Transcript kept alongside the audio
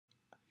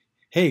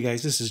Hey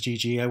guys, this is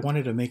GG. I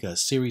wanted to make a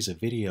series of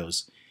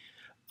videos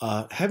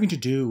having to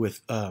do with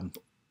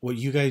what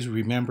you guys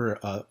remember.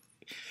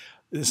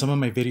 Some of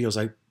my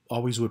videos, I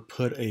always would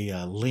put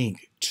a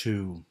link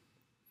to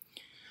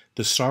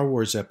the Star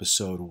Wars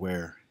episode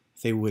where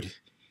they would,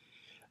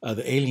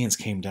 the aliens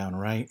came down,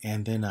 right?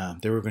 And then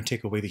they were going to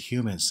take away the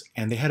humans.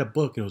 And they had a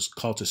book, it was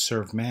called To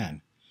Serve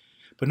Man.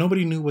 But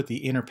nobody knew what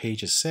the inner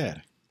pages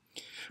said.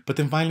 But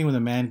then finally when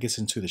the man gets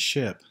into the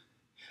ship,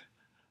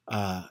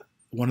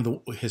 one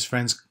of his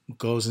friends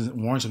goes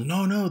and warns him,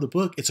 no, the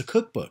book, it's a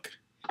cookbook.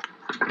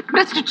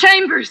 Mr.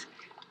 Chambers,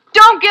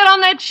 don't get on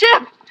that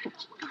ship.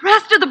 The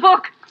rest of the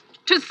book,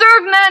 To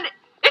Serve Man,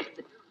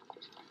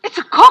 it's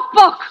a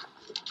cookbook.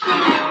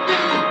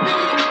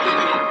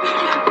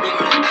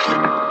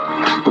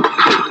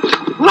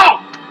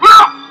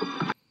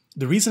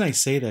 The reason I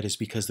say that is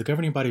because the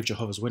governing body of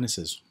Jehovah's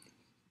Witnesses,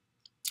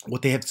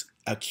 what they have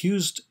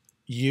accused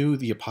you,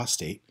 the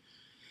apostate,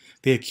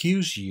 they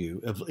accuse you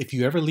of, if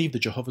you ever leave the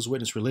Jehovah's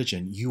Witness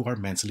religion, you are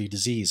mentally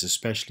diseased,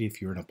 especially if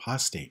you're an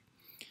apostate.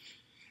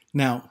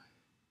 Now,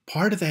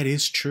 part of that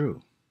is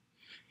true.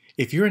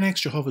 If you're an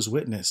ex-Jehovah's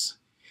Witness,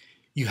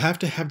 you have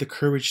to have the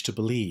courage to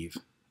believe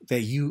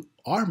that you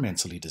are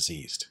mentally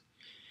diseased.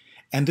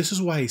 And this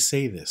is why I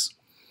say this,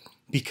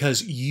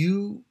 because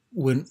you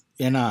when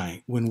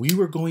we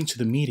were going to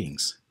the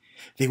meetings,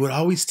 they would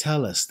always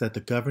tell us that the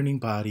governing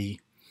body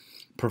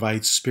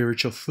provides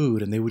spiritual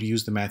food, and they would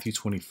use the Matthew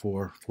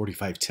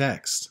 24:45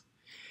 text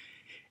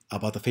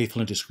about the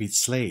faithful and discreet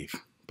slave.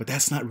 But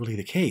that's not really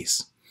the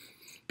case.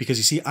 Because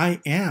you see, I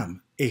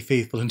am a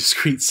faithful and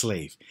discreet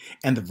slave.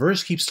 And the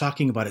verse keeps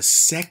talking about a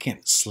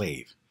second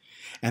slave.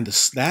 And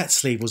that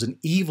slave was an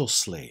evil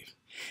slave.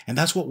 And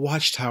that's what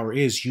Watchtower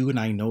is. You and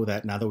I know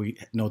that now that we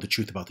know the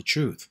truth about the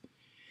truth.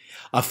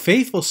 A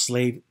faithful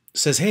slave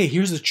says, hey,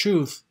 here's the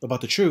truth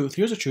about the truth.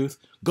 Here's the truth.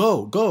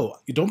 Go.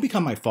 You don't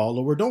become my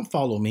follower. Don't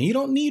follow me. You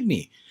don't need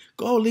me.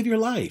 Go live your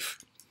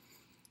life.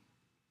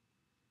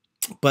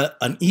 But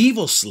an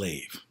evil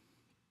slave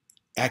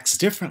acts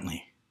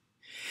differently.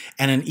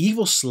 And an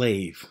evil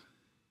slave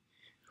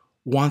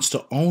wants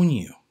to own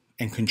you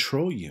and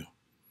control you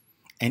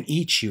and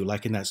eat you,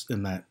 like in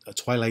that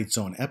Twilight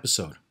Zone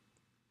episode.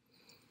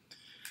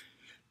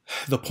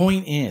 The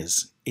point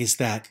is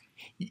that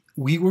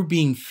we were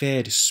being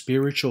fed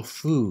spiritual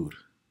food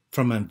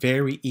from a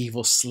very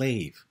evil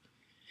slave.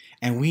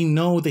 And we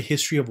know the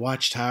history of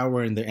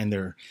Watchtower and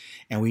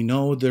we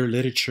know their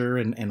literature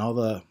and all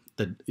the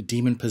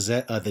demon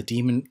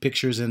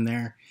pictures in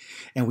there,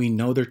 and we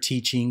know their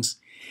teachings.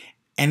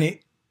 And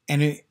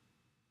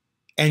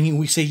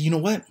we say, you know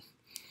what?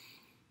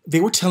 They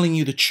were telling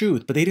you the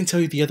truth, but they didn't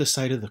tell you the other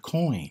side of the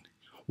coin.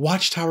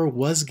 Watchtower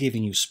was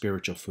giving you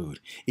spiritual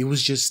food. It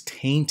was just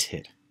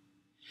tainted.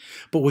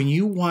 But when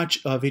you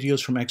watch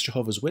videos from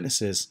ex-Jehovah's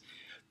Witnesses,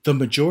 the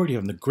majority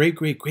of them, the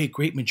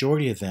great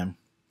majority of them,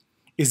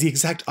 is the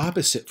exact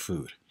opposite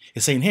food.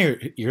 It's saying,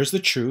 here's the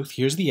truth,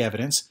 here's the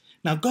evidence.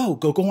 Now go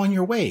on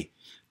your way.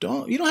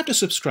 You don't have to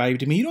subscribe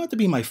to me. You don't have to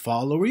be my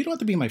follower. You don't have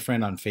to be my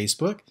friend on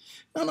Facebook.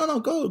 No,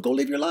 go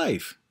live your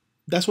life.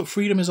 That's what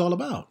freedom is all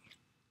about.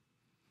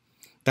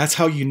 That's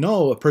how you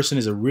know a person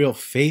is a real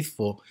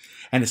faithful,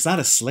 and it's not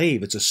a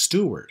slave, it's a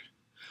steward.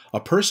 A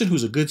person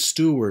who's a good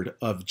steward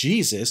of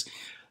Jesus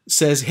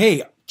says,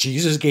 hey,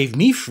 Jesus gave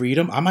me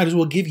freedom, I might as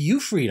well give you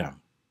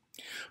freedom.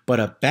 But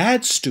a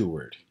bad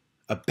steward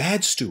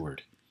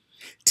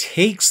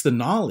takes the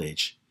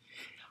knowledge,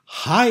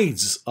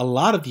 hides a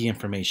lot of the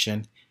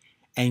information,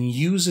 and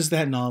uses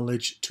that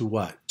knowledge to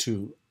what?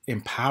 To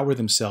empower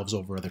themselves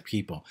over other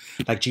people.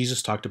 Like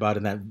Jesus talked about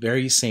in that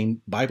very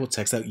same Bible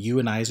text that you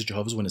and I as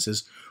Jehovah's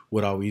Witnesses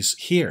would always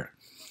hear.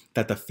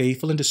 That the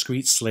faithful and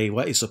discreet slave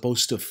is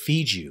supposed to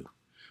feed you.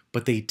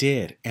 But they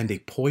did, and they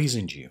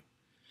poisoned you.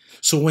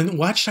 So when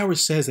Watchtower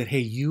says that, hey,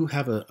 you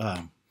have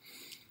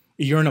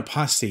you're an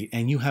apostate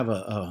and you have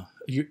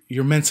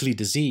you're mentally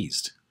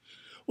diseased.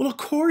 Well, of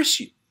course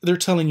they're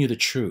telling you the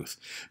truth,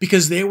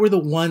 because they were the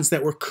ones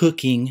that were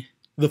cooking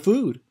the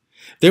food.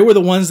 They were the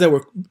ones that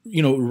were,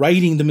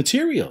 writing the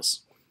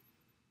materials.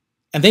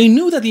 And they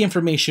knew that the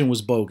information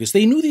was bogus.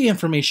 They knew the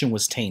information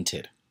was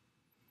tainted.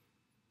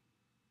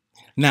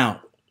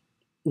 Now,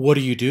 what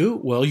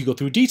do? Well, you go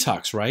through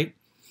detox, right?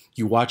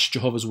 You watch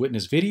Jehovah's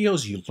Witness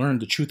videos, you learn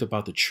the truth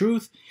about the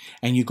truth,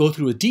 and you go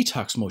through a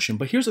detox motion.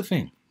 But here's the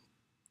thing.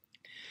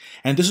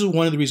 And this is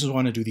one of the reasons I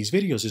want to do these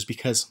videos is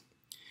because,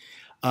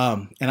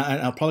 and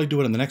I'll probably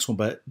do it in the next one,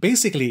 but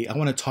basically I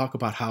want to talk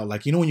about how,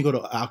 like, when you go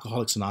to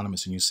Alcoholics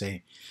Anonymous and you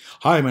say,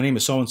 hi, my name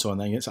is so-and-so,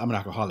 and then I'm an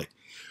alcoholic.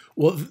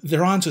 Well,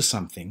 they're onto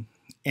something.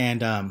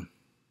 And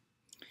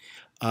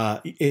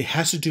it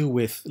has to do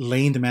with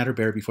laying the matter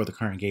bare before the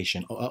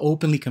congregation,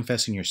 openly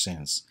confessing your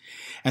sins.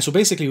 And so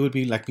basically it would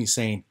be like me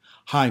saying,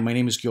 hi, my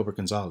name is Gilbert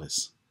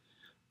Gonzalez.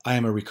 I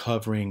am a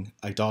recovering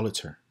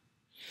idolater.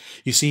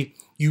 You see,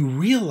 you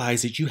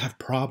realize that you have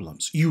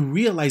problems. You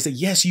realize that,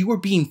 yes, you were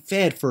being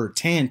fed for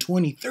 10,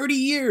 20, 30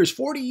 years,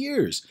 40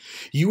 years.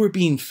 You were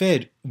being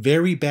fed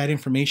very bad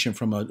information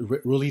from a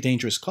really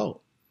dangerous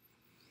cult.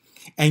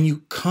 and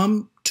you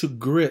come to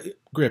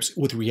grips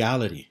with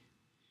reality,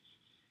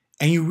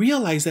 and you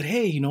realize that,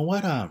 hey, you know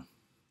what?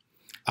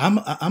 I'm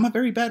a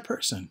very bad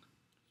person.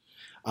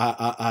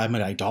 I'm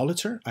an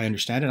idolater. I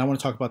understand it. I want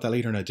to talk about that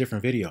later in a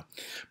different video.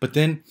 But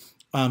then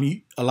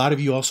a lot of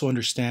you also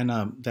understand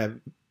that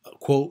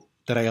quote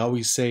that I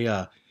always say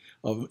of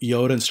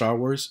Yoda in Star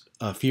Wars: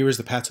 fear is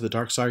the path to the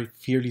dark side.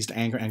 Fear leads to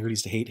anger. Anger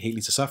leads to hate. Hate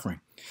leads to suffering.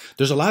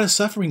 There's a lot of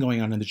suffering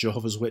going on in the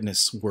Jehovah's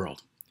Witness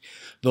world.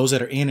 Those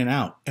that are in and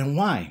out. And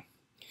why?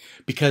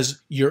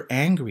 Because you're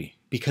angry.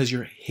 Because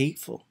you're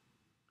hateful.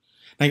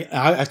 Now,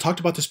 I talked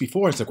about this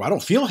before. It's like, well, I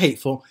don't feel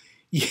hateful.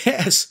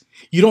 Yes,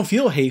 you don't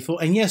feel hateful.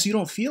 And yes, you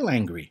don't feel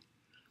angry.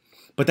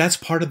 But that's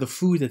part of the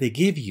food that they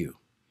give you,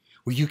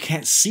 where you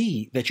can't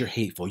see that you're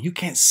hateful. You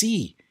can't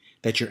see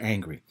that you're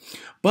angry.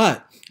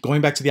 But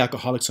going back to the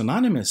Alcoholics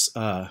Anonymous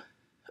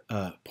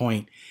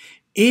point,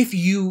 if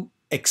you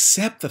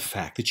accept the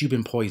fact that you've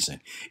been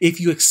poisoned, if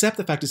you accept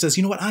the fact that says,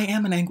 you know what, I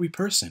am an angry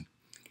person,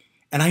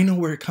 and I know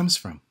where it comes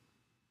from.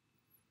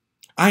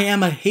 I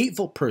am a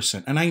hateful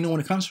person, and I know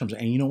when it comes from.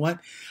 And you know what?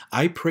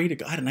 I pray to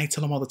God, and I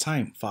tell him all the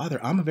time, Father,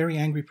 I'm a very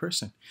angry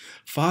person.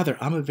 Father,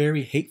 I'm a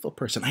very hateful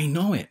person. I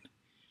know it.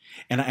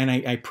 And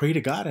I pray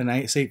to God, and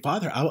I say,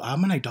 Father,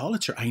 I'm an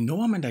idolater. I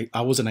know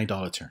I was an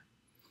idolater.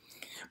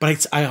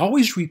 But I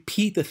always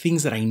repeat the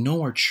things that I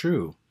know are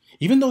true,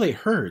 even though it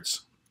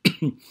hurts,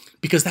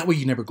 because that way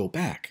you never go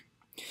back.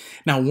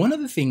 Now, one of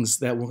the things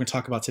that we're going to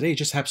talk about today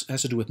just has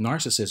to do with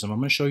narcissism. I'm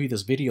going to show you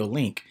this video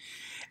link,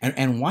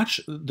 and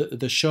watch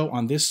the show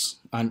on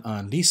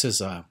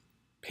Lisa's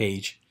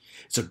page.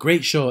 It's a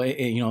great show.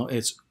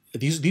 It's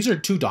these are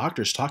two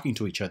doctors talking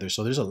to each other,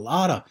 so there's a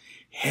lot of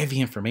heavy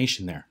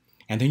information there.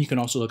 And then you can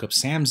also look up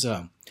Sam's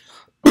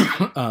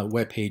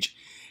webpage,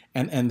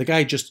 and the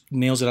guy just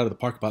nails it out of the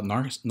park about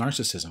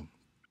narcissism.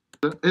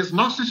 It's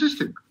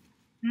narcissistic.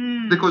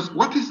 Because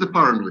what is the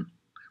paranoid?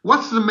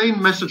 What's the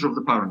main message of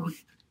the paranoid?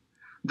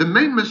 The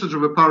main message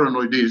of a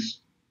paranoid is,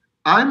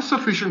 I'm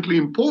sufficiently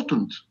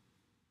important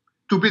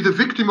to be the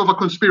victim of a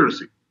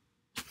conspiracy.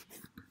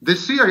 The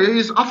CIA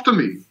is after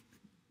me.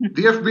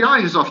 The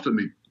FBI is after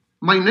me.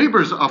 My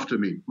neighbors are after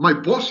me. My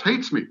boss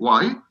hates me.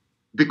 Why?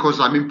 Because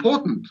I'm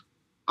important.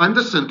 I'm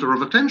the center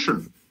of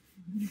attention.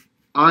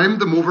 I'm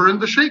the mover and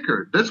the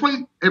shaker. That's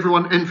why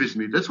everyone envies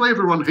me. That's why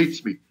everyone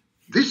hates me.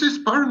 This is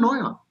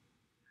paranoia.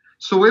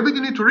 So we're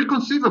beginning to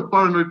reconceive of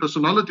paranoid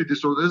personality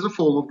disorder as a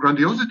form of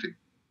grandiosity.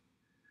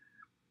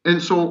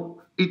 And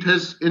so it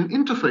has an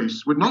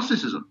interface with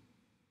narcissism.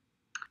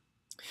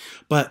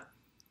 But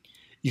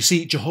you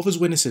see, Jehovah's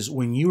Witnesses,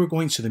 when you were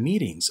going to the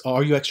meetings, or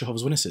are you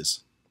ex-Jehovah's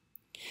Witnesses?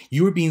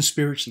 You were being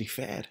spiritually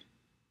fed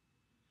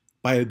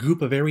by a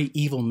group of very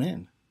evil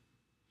men.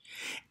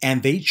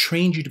 And they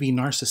trained you to be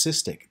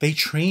narcissistic. They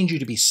trained you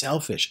to be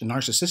selfish and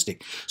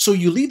narcissistic. So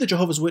you leave the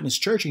Jehovah's Witness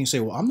church and you say,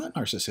 well, I'm not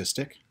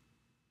narcissistic.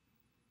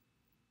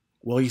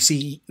 Well, you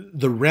see,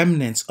 the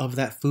remnants of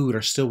that food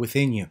are still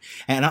within you.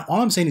 And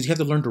all I'm saying is you have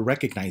to learn to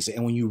recognize it.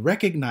 And when you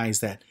recognize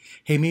that,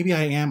 hey, maybe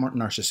I am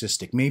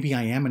narcissistic. Maybe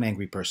I am an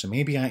angry person.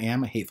 Maybe I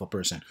am a hateful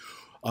person.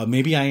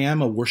 Maybe I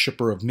am a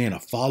worshiper of men, a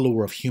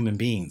follower of human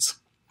beings.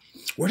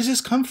 Where does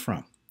this come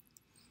from?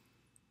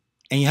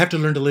 And you have to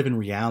learn to live in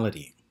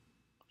reality.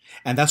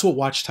 And that's what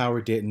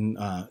Watchtower didn't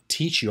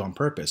teach you on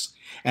purpose.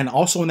 And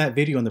also in that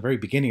video in the very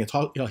beginning,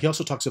 he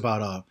also talks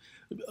about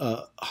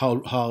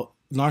how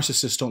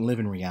narcissists don't live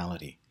in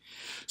reality.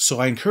 So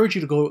I encourage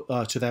you to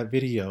go to that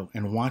video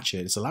and watch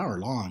it. It's an hour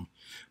long.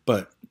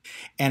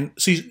 And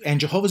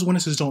Jehovah's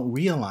Witnesses don't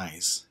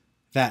realize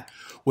that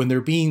when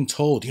they're being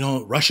told,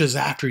 Russia's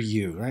after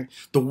you, right?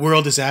 The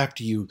world is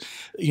after you.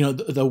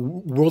 The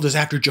world is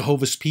after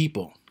Jehovah's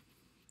people.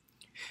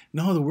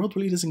 No, the world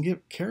really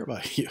doesn't care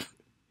about you.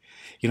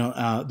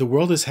 The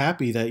world is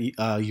happy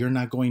that you're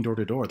not going door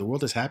to door. The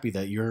world is happy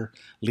that you're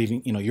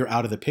leaving, you're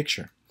out of the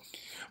picture.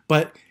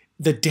 But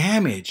the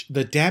damage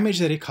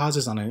that it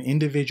causes on an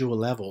individual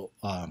level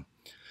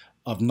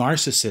of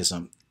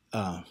narcissism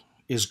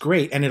is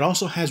great. And it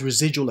also has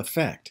residual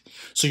effect.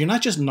 So you're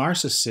not just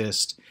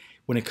narcissist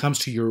when it comes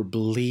to your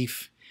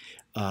belief,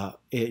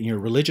 in your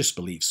religious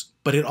beliefs,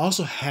 but it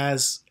also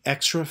has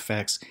extra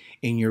effects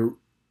in your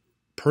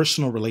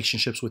personal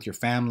relationships with your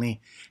family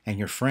and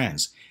your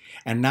friends.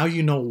 And now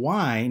you know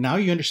why. Now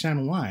you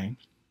understand why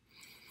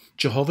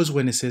Jehovah's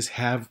Witnesses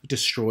have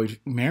destroyed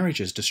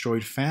marriages,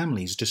 destroyed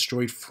families,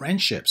 destroyed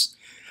friendships.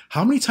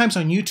 How many times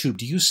on YouTube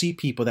do you see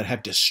people that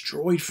have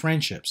destroyed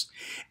friendships?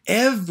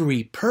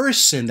 Every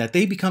person that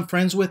they become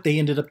friends with, they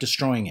ended up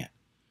destroying it.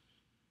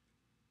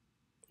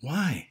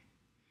 Why?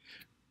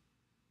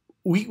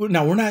 We're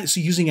not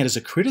using it as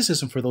a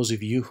criticism for those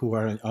of you who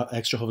are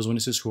ex-Jehovah's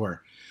Witnesses who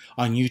are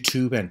on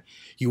YouTube and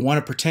you want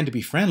to pretend to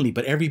be friendly,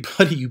 but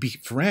everybody you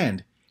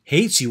befriend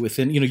hates you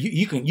within,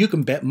 you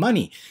can bet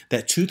money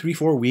that 2, 3,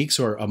 4 weeks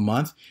or a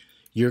month,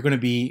 you're going to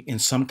be in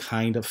some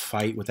kind of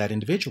fight with that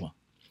individual,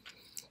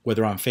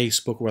 whether on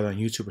Facebook, or whether on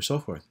YouTube or so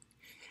forth.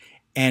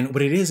 And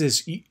what it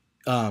is,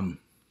 and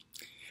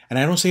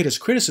I don't say it as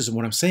criticism,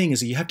 what I'm saying is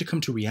that you have to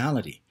come to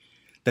reality,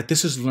 that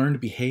this is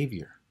learned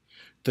behavior.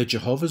 the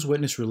Jehovah's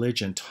Witness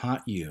religion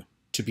taught you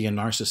to be a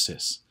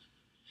narcissist.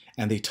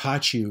 And they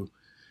taught you,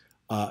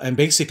 and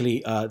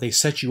basically they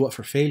set you up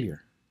for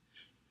failure.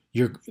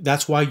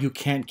 That's why you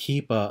can't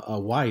keep a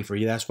wife, or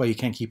that's why you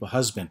can't keep a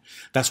husband.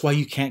 That's why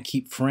you can't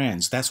keep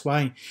friends. That's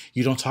why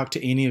you don't talk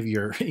to any of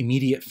your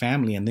immediate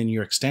family and then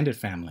your extended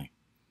family.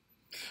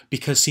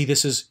 Because see,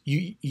 this is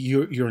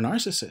you're a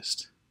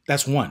narcissist.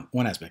 That's one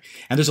aspect,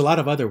 and there's a lot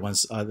of other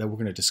ones that we're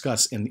going to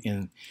discuss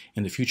in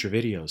the future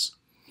videos.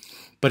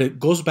 But it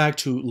goes back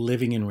to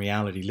living in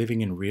reality, living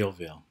in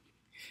Realville,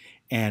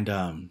 and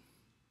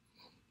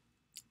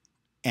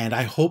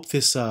I hope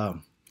this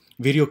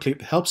video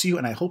clip helps you,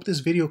 and I hope this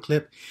video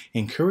clip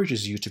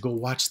encourages you to go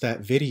watch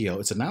that video.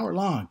 It's an hour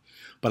long,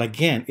 but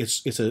again,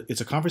 it's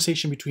a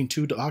conversation between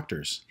two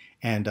doctors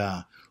and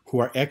who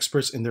are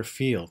experts in their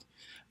field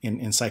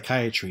in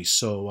psychiatry.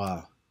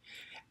 So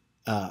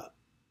I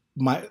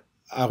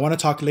want to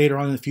talk later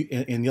on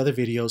in the other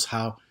videos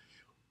how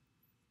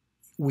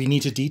we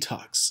need to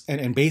detox,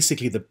 and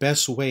basically the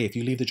best way if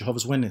you leave the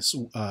Jehovah's Witness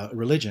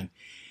religion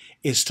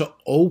is to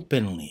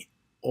openly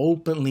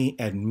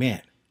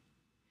admit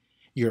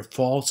your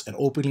faults and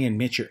openly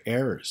admit your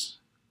errors,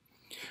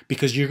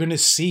 because you're going to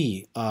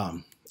see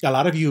a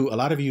lot of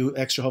you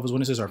ex-Jehovah's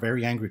Witnesses are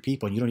very angry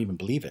people, and you don't even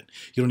believe it.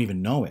 You don't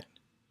even know it.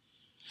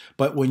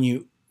 But when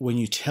you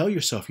tell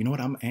yourself, you know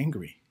what, I'm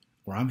angry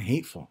or I'm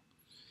hateful,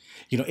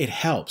 it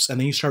helps. And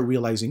then you start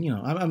realizing,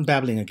 I'm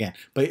babbling again,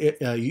 but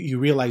you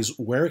realize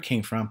where it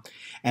came from.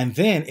 And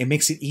then it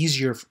makes it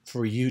easier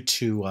for you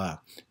to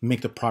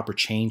make the proper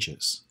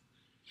changes.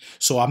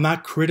 So I'm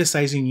not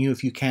criticizing you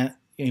if you can't,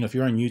 if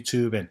you're on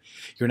YouTube and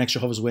you're an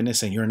ex-Jehovah's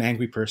Witness and you're an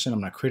angry person. I'm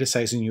not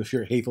criticizing you if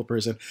you're a hateful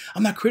person.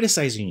 I'm not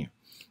criticizing you.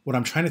 What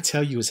I'm trying to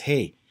tell you is,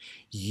 hey,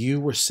 you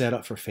were set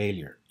up for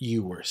failure.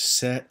 You were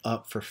set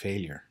up for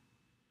failure.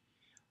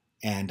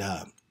 And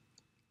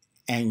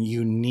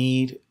you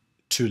need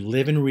to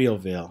live in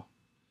Realville.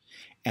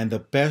 And the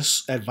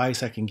best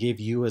advice I can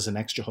give you as an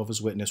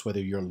ex-Jehovah's Witness, whether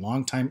you're a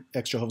long-time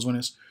ex-Jehovah's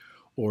Witness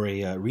or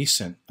a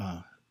recent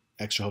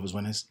ex-Jehovah's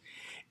Witness,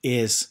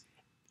 is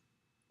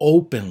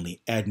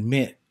openly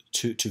admit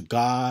to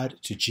God,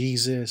 to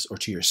Jesus, or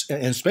to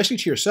and especially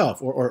to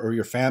yourself or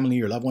your family,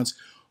 your loved ones.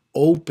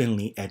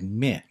 Openly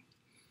admit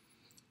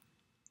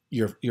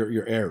your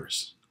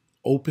errors.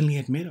 Openly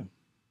admit them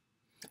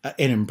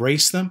and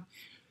embrace them.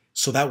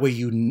 So that way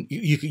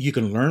you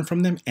can learn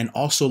from them, and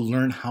also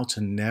learn how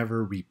to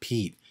never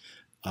repeat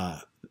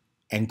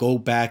and go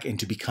back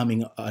into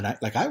becoming,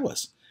 like I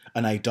was,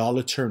 an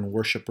idolater and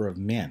worshiper of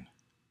men.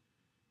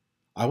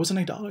 I was an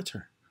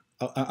idolater.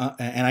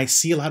 And I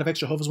see a lot of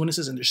ex-Jehovah's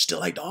Witnesses, and they're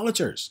still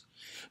idolaters.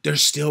 They're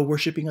still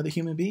worshiping other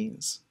human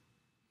beings.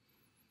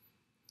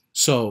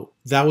 So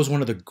that was one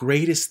of the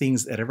greatest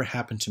things that ever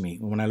happened to me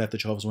when I left the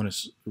Jehovah's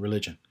Witness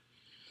religion.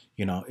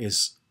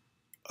 Is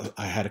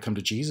I had to come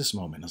to Jesus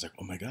moment. I was like,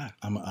 oh my God,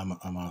 I'm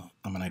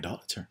an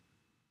idolater.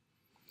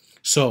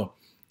 So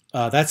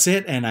that's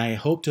it. And I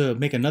hope to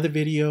make another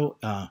video,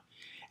 and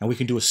we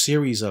can do a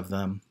series of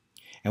them,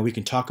 and we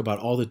can talk about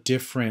all the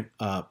different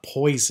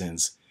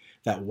poisons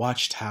that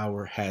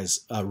Watchtower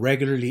has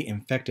regularly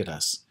infected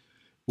us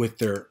with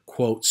their,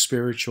 quote,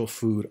 spiritual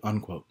food,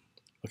 unquote.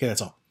 Okay,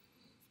 that's all.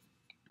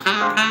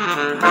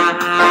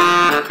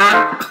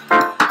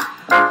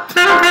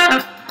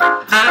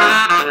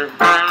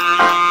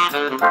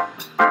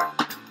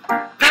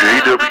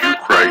 JW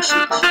Crisis,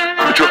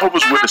 the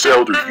Jehovah's Witness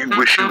elder you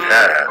wish you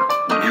had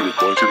when you were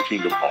going to the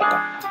Kingdom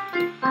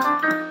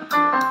Hall.